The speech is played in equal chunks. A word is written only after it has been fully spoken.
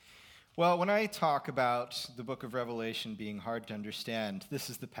Well, when I talk about the book of Revelation being hard to understand, this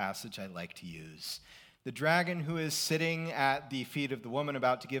is the passage I like to use. The dragon who is sitting at the feet of the woman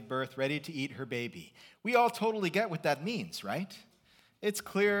about to give birth, ready to eat her baby. We all totally get what that means, right? It's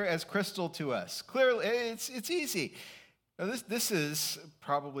clear as crystal to us. Clearly, it's easy. Now, this is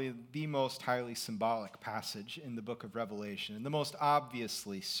probably the most highly symbolic passage in the book of Revelation, and the most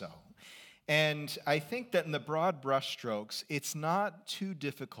obviously so. And I think that in the broad brushstrokes, it's not too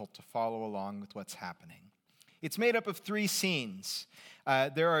difficult to follow along with what's happening. It's made up of three scenes.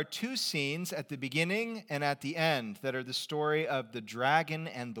 There are two scenes at the beginning and at the end that are the story of the dragon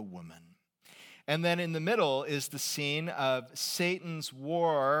and the woman. And then in the middle is the scene of Satan's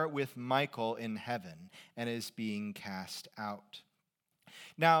war with Michael in heaven and is being cast out.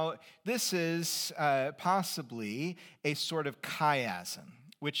 Now, this is possibly a sort of chiasm,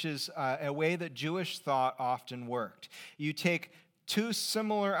 which is a way that Jewish thought often worked. You take two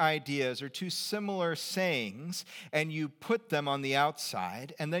similar ideas or two similar sayings, and you put them on the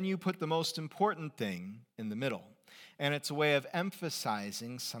outside, and then you put the most important thing in the middle. And it's a way of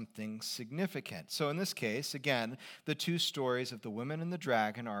emphasizing something significant. So in this case, again, the two stories of the woman and the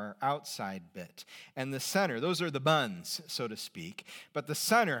dragon are our outside bit. And the center, those are the buns, so to speak. But the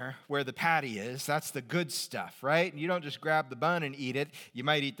center, where the patty is, that's the good stuff, right? You don't just grab the bun and eat it. You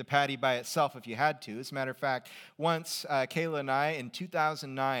might eat the patty by itself if you had to. As a matter of fact, once Kayla and I, in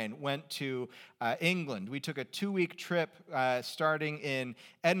 2009, went to England. We took a 2-week trip starting in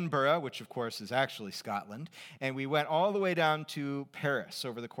Edinburgh, which of course is actually Scotland, and we went all the way down to Paris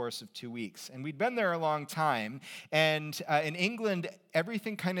over the course of 2 weeks. And we'd been there a long time, and in England,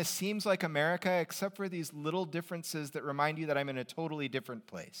 everything kind of seems like America, except for these little differences that remind you that I'm in a totally different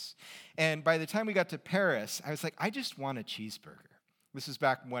place. And by the time we got to Paris, I was like, I just want a cheeseburger. This is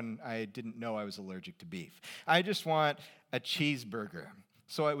back when I didn't know I was allergic to beef. I just want a cheeseburger.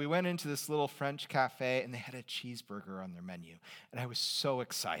 So we went into this little French cafe, and they had a cheeseburger on their menu. And I was so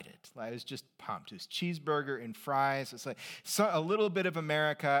excited. I was just pumped. It was cheeseburger and fries. It's like a little bit of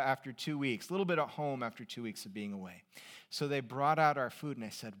America after 2 weeks, a little bit at home after 2 weeks of being away. So they brought out our food, and I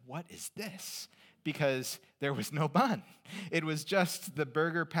said, what is this? Because there was no bun. It was just the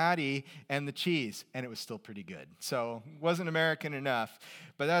burger patty and the cheese, and it was still pretty good. So it wasn't American enough,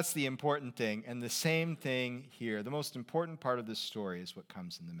 but that's the important thing. And the same thing here. The most important part of this story is what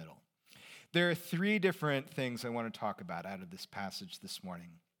comes in the middle. There are three different things I want to talk about out of this passage this morning.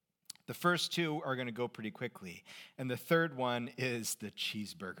 The first two are going to go pretty quickly, and the third one is the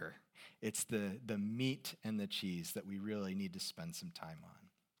cheeseburger. It's the meat and the cheese that we really need to spend some time on.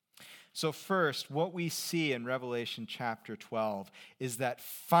 So first, what we see in Revelation chapter 12 is that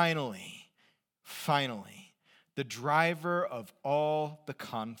finally, the driver of all the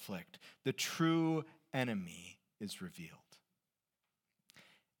conflict, the true enemy, is revealed.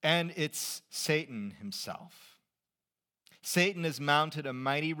 And it's Satan himself. Satan has mounted a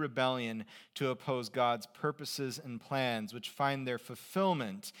mighty rebellion to oppose God's purposes and plans, which find their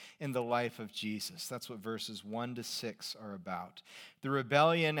fulfillment in the life of Jesus. That's what verses 1 to 6 are about. The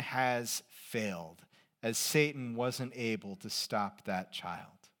rebellion has failed, as Satan wasn't able to stop that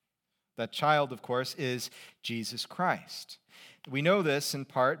child. That child, of course, is Jesus Christ. We know this in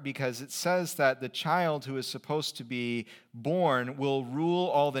part because it says that the child who is supposed to be born will rule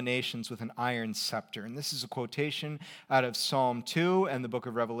all the nations with an iron scepter. And this is a quotation out of Psalm 2, and the book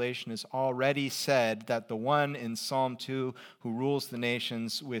of Revelation has already said that the one in Psalm 2 who rules the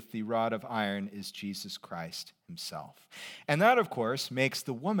nations with the rod of iron is Jesus Christ himself. And that, of course, makes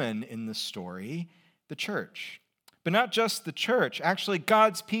the woman in the story the church. But not just the church, actually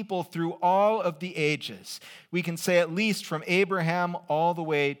God's people through all of the ages. We can say at least from Abraham all the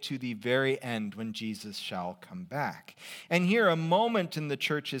way to the very end when Jesus shall come back. And here a moment in the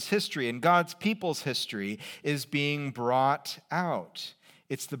church's history and God's people's history is being brought out.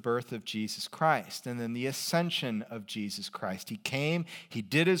 It's the birth of Jesus Christ and then the ascension of Jesus Christ. He came, he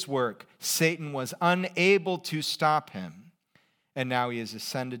did his work. Satan was unable to stop him. And now he has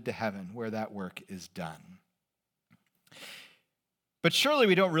ascended to heaven where that work is done. But surely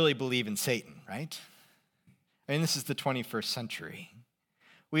we don't really believe in Satan, right? I mean, this is the 21st century.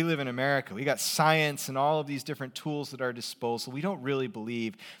 We live in America. We got science and all of these different tools at our disposal. We don't really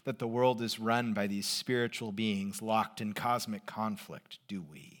believe that the world is run by these spiritual beings locked in cosmic conflict, do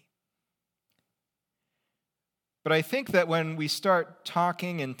we? But I think that when we start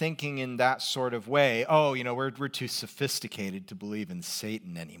talking and thinking in that sort of way, we're too sophisticated to believe in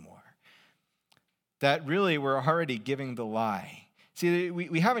Satan anymore. That really we're already giving the lie. See,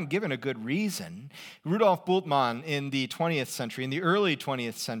 we haven't given a good reason. Rudolf Bultmann in the 20th century, in the early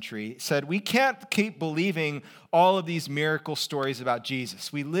 20th century, said, we can't keep believing all of these miracle stories about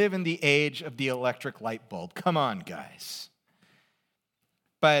Jesus. We live in the age of the electric light bulb. Come on, guys.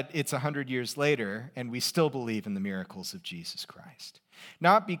 But it's 100 years later, and we still believe in the miracles of Jesus Christ.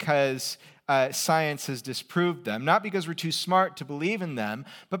 Not because science has disproved them, not because we're too smart to believe in them,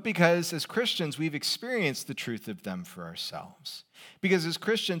 but because as Christians, we've experienced the truth of them for ourselves. Because as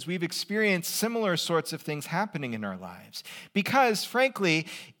Christians, we've experienced similar sorts of things happening in our lives. Because, frankly,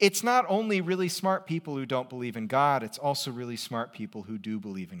 it's not only really smart people who don't believe in God, it's also really smart people who do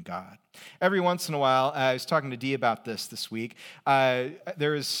believe in God. Every once in a while, I was talking to Dee about this week.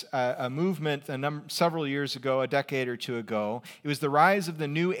 There was a movement several years ago, a decade or two ago. It was the rise of the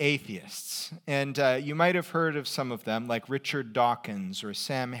new atheists. And you might have heard of some of them, like Richard Dawkins or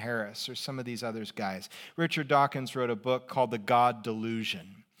Sam Harris or some of these other guys. Richard Dawkins wrote a book called The God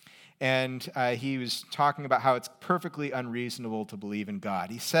Delusion. And he was talking about how it's perfectly unreasonable to believe in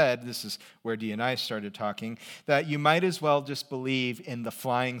God. He said, this is where Dee and I started talking, that you might as well just believe in the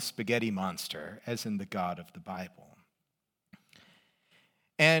flying spaghetti monster as in the God of the Bible.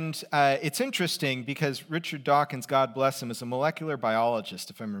 And it's interesting because Richard Dawkins, God bless him, is a molecular biologist,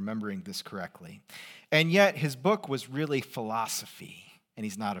 if I'm remembering this correctly. And yet his book was really philosophy, and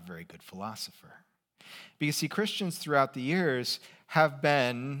he's not a very good philosopher. Because, see, Christians throughout the years have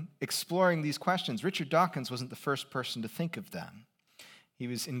been exploring these questions. Richard Dawkins wasn't the first person to think of them. He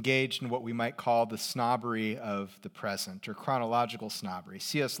was engaged in what we might call the snobbery of the present, or chronological snobbery.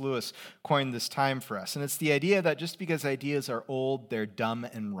 C.S. Lewis coined this time for us, and it's the idea that just because ideas are old, they're dumb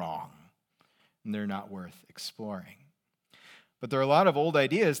and wrong, and they're not worth exploring. But there are a lot of old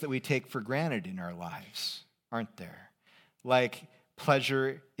ideas that we take for granted in our lives, aren't there? Like,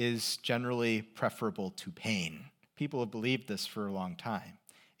 pleasure is generally preferable to pain. People have believed this for a long time.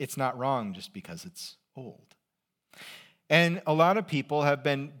 It's not wrong just because it's old. And a lot of people have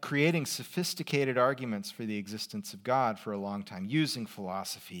been creating sophisticated arguments for the existence of God for a long time, using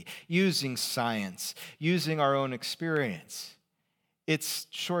philosophy, using science, using our own experience. It's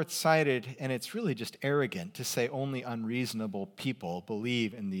short-sighted and it's really just arrogant to say only unreasonable people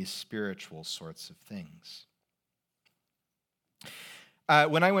believe in these spiritual sorts of things.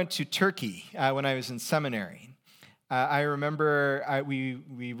 When I went to Turkey, when I was in seminary, I remember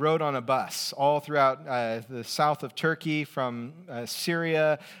we rode on a bus all throughout the south of Turkey from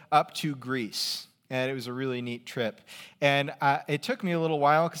Syria up to Greece. And it was a really neat trip. And it took me a little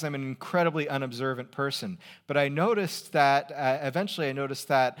while because I'm an incredibly unobservant person. But I noticed that, eventually I noticed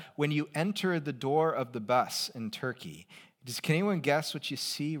that when you enter the door of the bus in Turkey, can anyone guess what you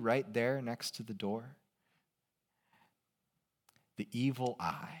see right there next to the door? The evil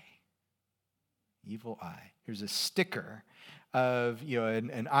eye. Evil eye. There's a sticker of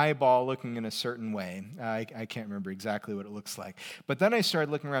an eyeball looking in a certain way. I can't remember exactly what it looks like. But then I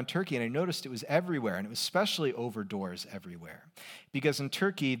started looking around Turkey and I noticed it was everywhere, and it was especially over doors everywhere. Because in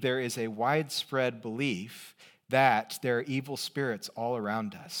Turkey there is a widespread belief that there are evil spirits all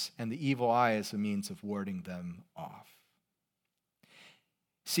around us, and the evil eye is a means of warding them off.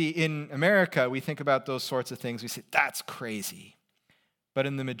 See, in America, we think about those sorts of things. We say, that's crazy. But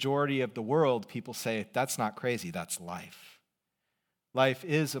in the majority of the world, people say, that's not crazy, that's life. Life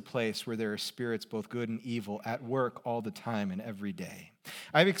is a place where there are spirits, both good and evil, at work all the time and every day.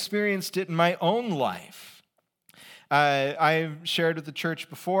 I've experienced it in my own life. I shared with the church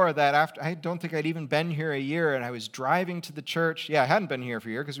before that I don't think I'd even been here a year, and I was driving to the church. Yeah, I hadn't been here for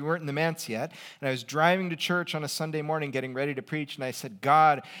a year because we weren't in the manse yet. And I was driving to church on a Sunday morning getting ready to preach, and I said,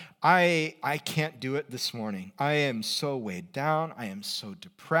 God, I can't do it this morning. I am so weighed down. I am so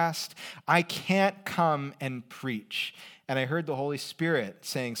depressed. I can't come and preach. And I heard the Holy Spirit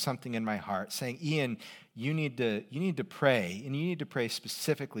saying something in my heart, saying, Ian, you need to pray, and you need to pray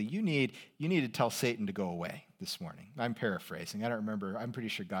specifically. You need to tell Satan to go away this morning. I'm paraphrasing. I don't remember. I'm pretty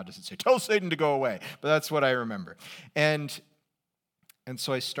sure God doesn't say, tell Satan to go away, but that's what I remember. And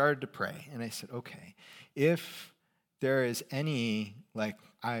so I started to pray, and I said, okay, if there is any,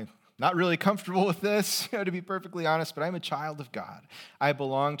 I'm not really comfortable with this, to be perfectly honest, but I'm a child of God. I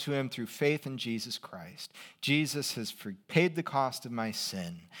belong to him through faith in Jesus Christ. Jesus has paid the cost of my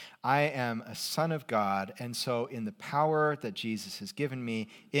sin. I am a son of God, and so in the power that Jesus has given me,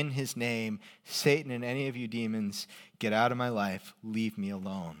 in his name, Satan and any of you demons, get out of my life, leave me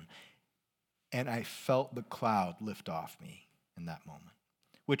alone. And I felt the cloud lift off me in that moment,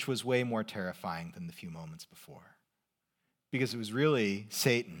 which was way more terrifying than the few moments before. Because it was really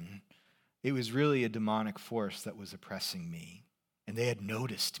Satan. It was really a demonic force that was oppressing me. And they had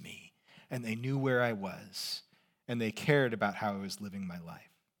noticed me. And they knew where I was. and they cared about how I was living my life.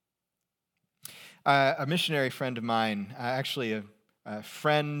 A missionary friend of mine, actually a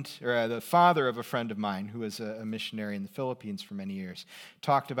friend, or the father of a friend of mine who was a missionary in the Philippines for many years,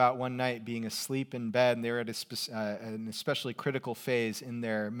 talked about one night being asleep in bed, and they were at an especially critical phase in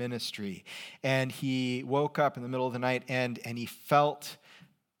their ministry. And he woke up in the middle of the night, and he felt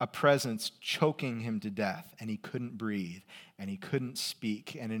a presence choking him to death, and he couldn't breathe, and he couldn't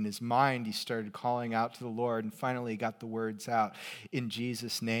speak. And in his mind, he started calling out to the Lord, and finally got the words out, in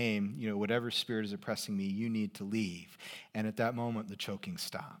Jesus' name, whatever spirit is oppressing me, you need to leave. And at that moment, the choking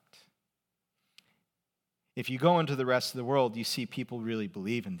stopped. If you go into the rest of the world, you see people really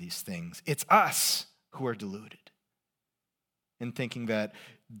believe in these things. It's us who are deluded in thinking that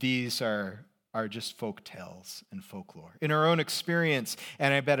these are just folk tales and folklore. In our own experience,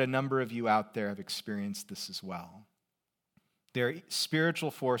 and I bet a number of you out there have experienced this as well, there are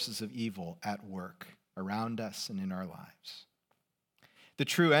spiritual forces of evil at work around us and in our lives. The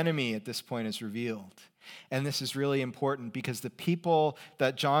true enemy at this point is revealed. And this is really important because the people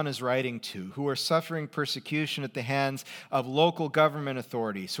that John is writing to, who are suffering persecution at the hands of local government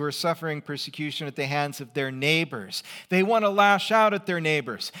authorities, who are suffering persecution at the hands of their neighbors, they want to lash out at their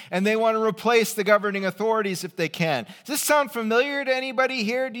neighbors, and they want to replace the governing authorities if they can. Does this sound familiar to anybody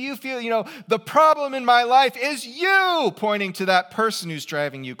here? Do you feel, the problem in my life is you, pointing to that person who's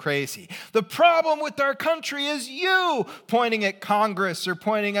driving you crazy. The problem with our country is you, pointing at Congress or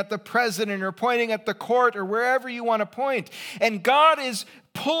pointing at the president or pointing at the court or wherever you want to point. And God is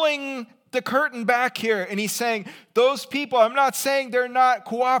pulling the curtain back here, and he's saying, those people, I'm not saying they're not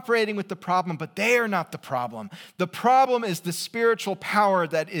cooperating with the problem, but they are not the problem. The problem is the spiritual power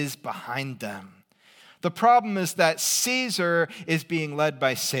that is behind them. The problem is that Caesar is being led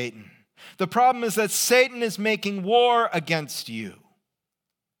by Satan. The problem is that Satan is making war against you.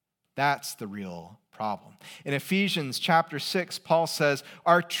 That's the real problem. In Ephesians chapter 6, Paul says,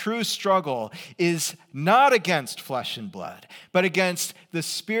 our true struggle is not against flesh and blood, but against the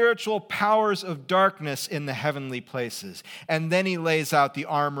spiritual powers of darkness in the heavenly places. And then he lays out the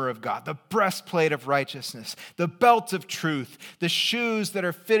armor of God, the breastplate of righteousness, the belt of truth, the shoes that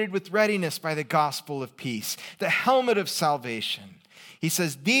are fitted with readiness by the gospel of peace, the helmet of salvation. He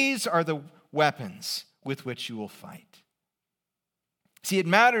says, these are the weapons with which you will fight. See, it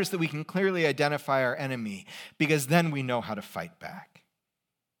matters that we can clearly identify our enemy because then we know how to fight back.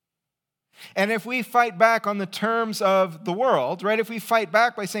 And if we fight back on the terms of the world, right? If we fight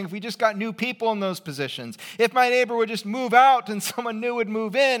back by saying, if we just got new people in those positions, if my neighbor would just move out and someone new would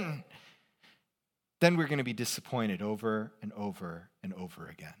move in, then we're going to be disappointed over and over and over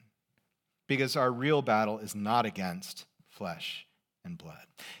again. Because our real battle is not against flesh and blood.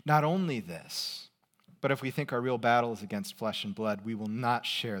 Not only this, but if we think our real battle is against flesh and blood, we will not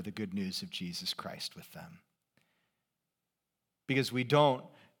share the good news of Jesus Christ with them. Because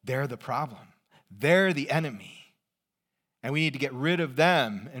they're the problem. They're the enemy. And we need to get rid of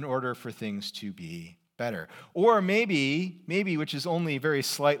them in order for things to be better. Or maybe, which is only very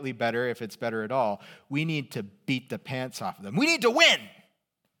slightly better, if it's better at all, we need to beat the pants off of them. We need to win,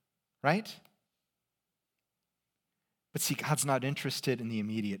 right? But see, God's not interested in the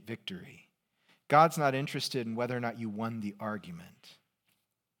immediate victory. God's not interested in whether or not you won the argument.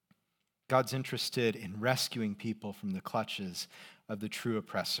 God's interested in rescuing people from the clutches of the true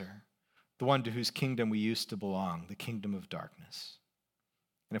oppressor, the one to whose kingdom we used to belong, the kingdom of darkness.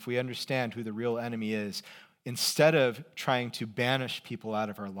 And if we understand who the real enemy is, instead of trying to banish people out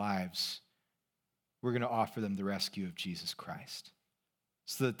of our lives, we're going to offer them the rescue of Jesus Christ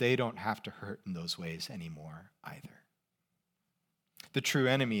so that they don't have to hurt in those ways anymore either. The true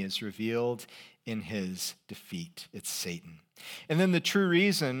enemy is revealed in his defeat. It's Satan. And then the true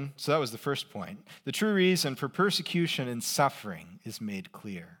reason, so that was the first point, the true reason for persecution and suffering is made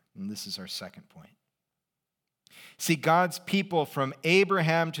clear. And this is our second point. See, God's people from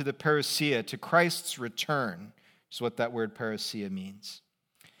Abraham to the parousia, to Christ's return, is what that word parousia means,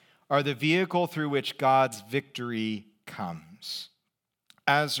 are the vehicle through which God's victory comes.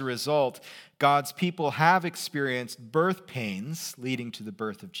 As a result, God's people have experienced birth pains leading to the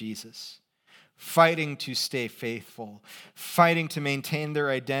birth of Jesus, fighting to stay faithful, fighting to maintain their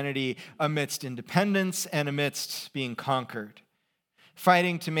identity amidst independence and amidst being conquered,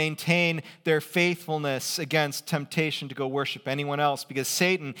 fighting to maintain their faithfulness against temptation to go worship anyone else because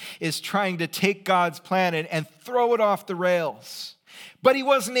Satan is trying to take God's plan and throw it off the rails. But he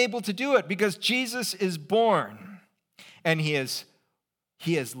wasn't able to do it because Jesus is born and he has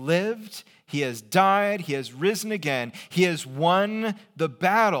lived, he has died, he has risen again, he has won the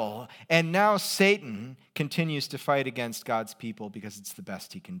battle, and now Satan continues to fight against God's people because it's the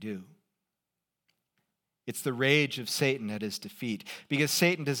best he can do. It's the rage of Satan at his defeat, because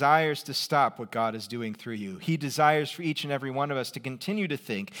Satan desires to stop what God is doing through you. He desires for each and every one of us to continue to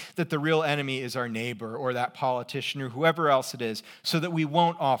think that the real enemy is our neighbor or that politician or whoever else it is, so that we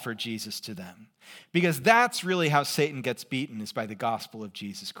won't offer Jesus to them. Because that's really how Satan gets beaten, is by the gospel of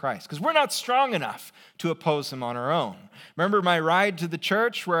Jesus Christ. Because we're not strong enough to oppose him on our own. Remember my ride to the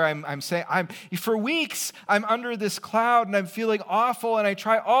church where I'm saying, for weeks, I'm under this cloud and I'm feeling awful and I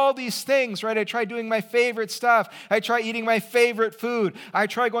try all these things, right? I try doing my favorite stuff. I try eating my favorite food. I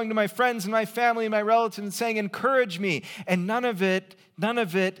try going to my friends and my family and my relatives and saying, encourage me. And none of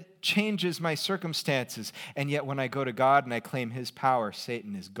it changes my circumstances. And yet when I go to God and I claim his power,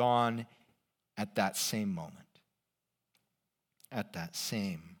 Satan is gone at that same moment. At that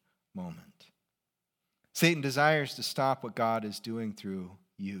same moment. Satan desires to stop what God is doing through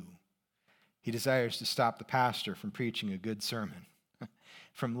you. He desires to stop the pastor from preaching a good sermon,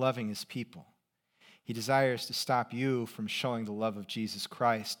 from loving his people. He desires to stop you from showing the love of Jesus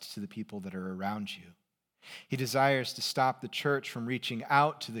Christ to the people that are around you. He desires to stop the church from reaching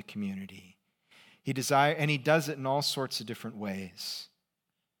out to the community. And he does it in all sorts of different ways.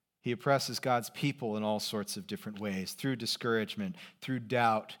 He oppresses God's people in all sorts of different ways, through discouragement, through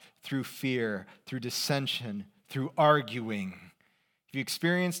doubt, through fear, through dissension, through arguing. Have you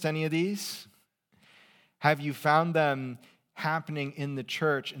experienced any of these? Have you found them happening in the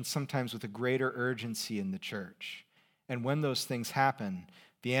church, and sometimes with a greater urgency in the church? And when those things happen,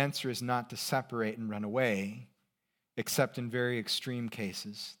 the answer is not to separate and run away, except in very extreme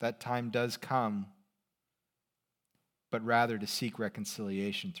cases. That time does come, but rather to seek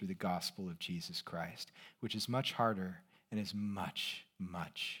reconciliation through the gospel of Jesus Christ, which is much harder and is much,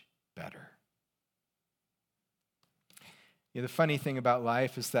 much better. The funny thing about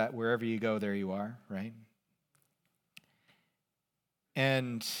life is that wherever you go, there you are, right?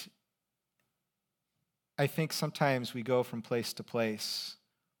 And I think sometimes we go from place to place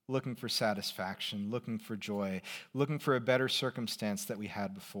looking for satisfaction, looking for joy, looking for a better circumstance that we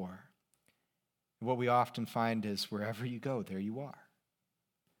had before. What we often find is wherever you go, there you are.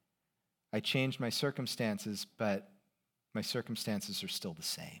 I changed my circumstances, but my circumstances are still the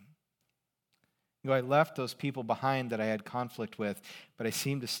same. I left those people behind that I had conflict with, but I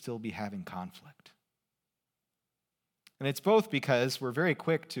seem to still be having conflict. And it's both because we're very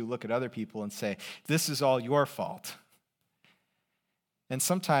quick to look at other people and say, this is all your fault. And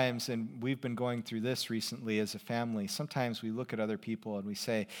sometimes, and we've been going through this recently as a family, sometimes we look at other people and we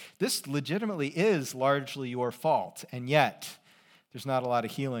say, this legitimately is largely your fault, and yet there's not a lot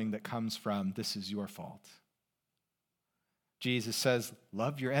of healing that comes from this is your fault. Jesus says,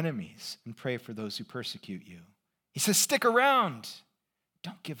 love your enemies and pray for those who persecute you. He says, stick around.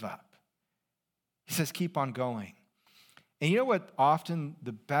 Don't give up. He says, keep on going. And you know what often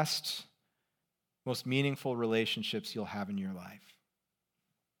the best, most meaningful relationships you'll have in your life?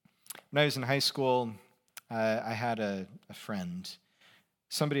 When I was in high school, I had a friend,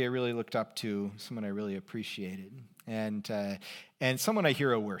 somebody I really looked up to, someone I really appreciated, and someone I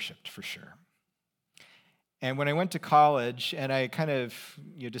hero worshipped for sure. And when I went to college and I kind of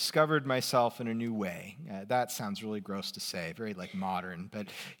discovered myself in a new way, that sounds really gross to say, very like modern, but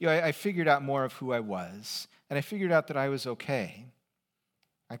I figured out more of who I was, and I figured out that I was okay.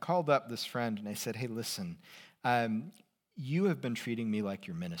 I called up this friend and I said, hey, listen, you have been treating me like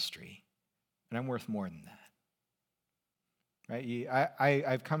your ministry, and I'm worth more than that. Right?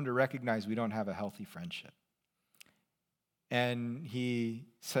 I've come to recognize we don't have a healthy friendship. And he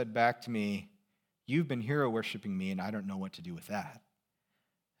said back to me, you've been hero worshiping me, and I don't know what to do with that.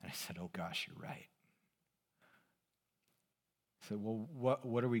 And I said, oh gosh, you're right. I said, well,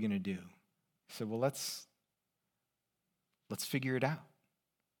 what are we going to do? He said, well, let's figure it out.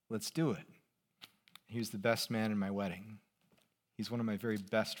 Let's do it. He was the best man in my wedding. He's one of my very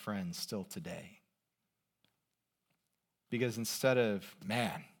best friends still today. Because instead of,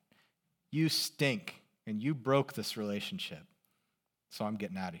 man, you stink and you broke this relationship, so I'm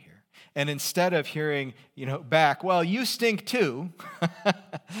getting out of here. And instead of hearing, back, well, you stink too,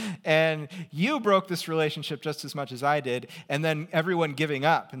 and you broke this relationship just as much as I did, and then everyone giving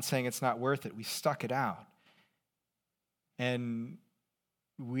up and saying it's not worth it, we stuck it out. And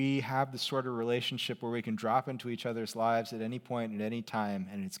we have the sort of relationship where we can drop into each other's lives at any point, at any time,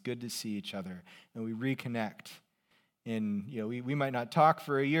 and it's good to see each other, and we reconnect. And we might not talk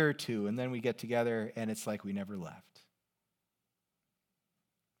for a year or two, and then we get together, and it's like we never left.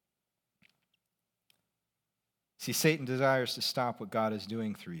 See, Satan desires to stop what God is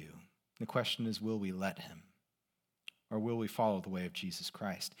doing through you. The question is, will we let him? Or will we follow the way of Jesus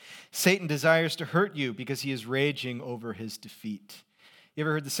Christ? Satan desires to hurt you because he is raging over his defeat. You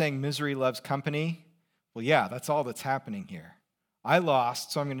ever heard the saying, misery loves company? Well, yeah, that's all that's happening here. I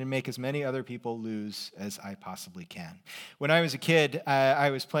lost, so I'm going to make as many other people lose as I possibly can. When I was a kid, I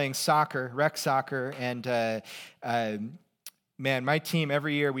was playing soccer, rec soccer, and man, my team,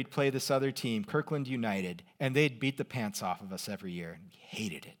 every year we'd play this other team, Kirkland United, and they'd beat the pants off of us every year. And we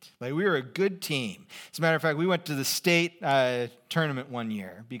hated it. Like, we were a good team. As a matter of fact, we went to the state tournament one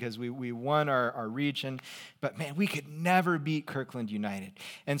year because we won our region. But man, we could never beat Kirkland United.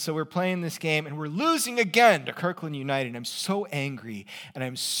 And so we're playing this game, and we're losing again to Kirkland United. And I'm so angry, and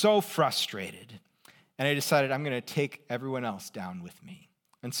I'm so frustrated. And I decided I'm going to take everyone else down with me.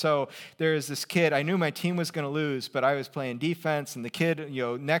 And so there's this kid, I knew my team was going to lose, but I was playing defense, and the kid,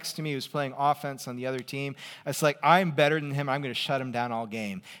 next to me was playing offense on the other team. I was like, I'm better than him. I'm going to shut him down all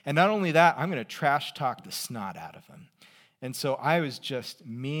game. And not only that, I'm going to trash talk the snot out of him. And so I was just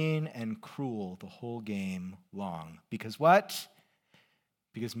mean and cruel the whole game long. Because what?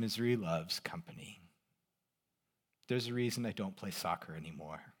 Because misery loves company. There's a reason I don't play soccer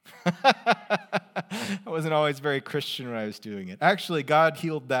anymore. I wasn't always very Christian when I was doing it. Actually, God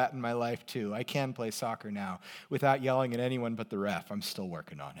healed that in my life too. I can play soccer now without yelling at anyone but the ref. I'm still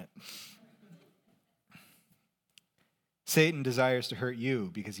working on it. Satan desires to hurt you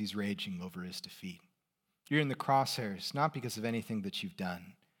because he's raging over his defeat. You're in the crosshairs, not because of anything that you've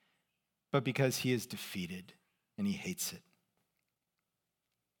done, but because he is defeated and he hates it.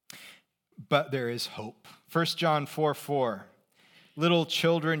 But there is hope. 1 John 4:4. Little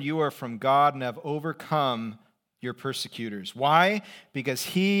children, you are from God and have overcome your persecutors. Why? Because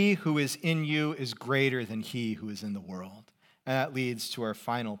he who is in you is greater than he who is in the world. And that leads to our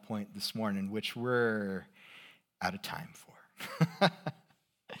final point this morning, which we're out of time for.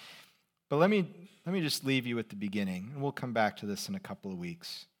 But let me just leave you at the beginning, and we'll come back to this in a couple of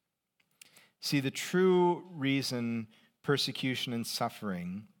weeks. See, the true reason persecution and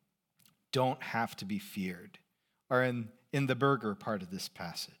suffering don't have to be feared are in the burger part of this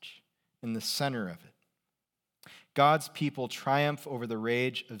passage, in the center of it. God's people triumph over the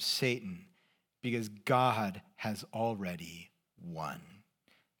rage of Satan because God has already won.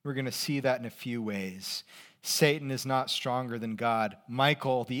 We're going to see that in a few ways. Satan is not stronger than God.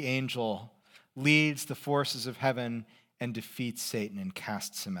 Michael, the angel, leads the forces of heaven and defeats Satan and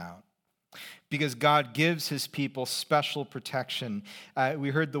casts him out. Because God gives his people special protection. We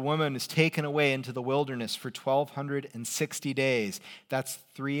heard the woman is taken away into the wilderness for 1,260 days. That's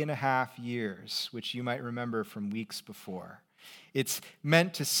 3.5 years, which you might remember from weeks before. It's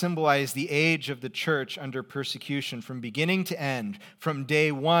meant to symbolize the age of the church under persecution from beginning to end, from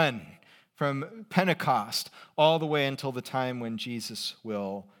day one, from Pentecost, all the way until the time when Jesus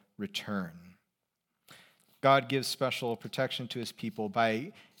will return. God gives special protection to his people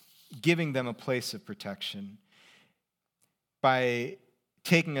by giving them a place of protection, by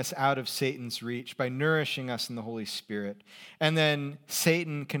taking us out of Satan's reach, by nourishing us in the Holy Spirit. And then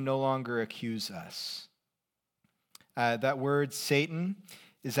Satan can no longer accuse us. That word Satan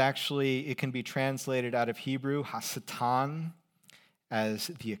is actually, it can be translated out of Hebrew, Hasatan, as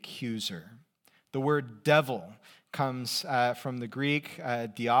the accuser. The word devil comes from the Greek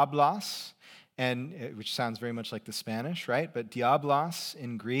diablos, and which sounds very much like the Spanish, right? But diablos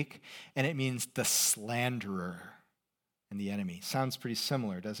in Greek, and it means the slanderer and the enemy. Sounds pretty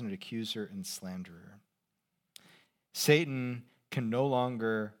similar, doesn't it? Accuser and slanderer. Satan can no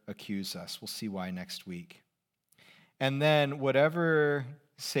longer accuse us. We'll see why next week. And then whatever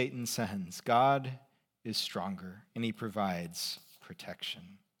Satan sends, God is stronger, and he provides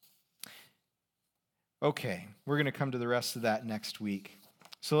protection. Okay, we're going to come to the rest of that next week.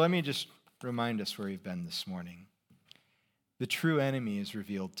 So let me just remind us where we've been this morning. The true enemy is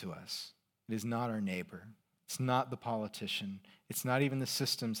revealed to us. It is not our neighbor. It's not the politician. It's not even the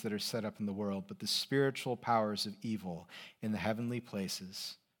systems that are set up in the world, but the spiritual powers of evil in the heavenly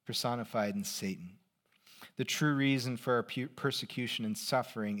places, personified in Satan. The true reason for our persecution and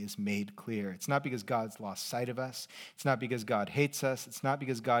suffering is made clear. It's not because God's lost sight of us. It's not because God hates us. It's not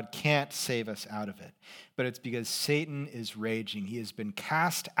because God can't save us out of it. But it's because Satan is raging. He has been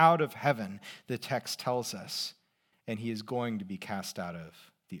cast out of heaven, the text tells us, and he is going to be cast out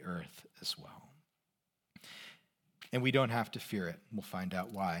of the earth as well. And we don't have to fear it. We'll find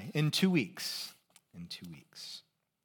out why in 2 weeks. In 2 weeks.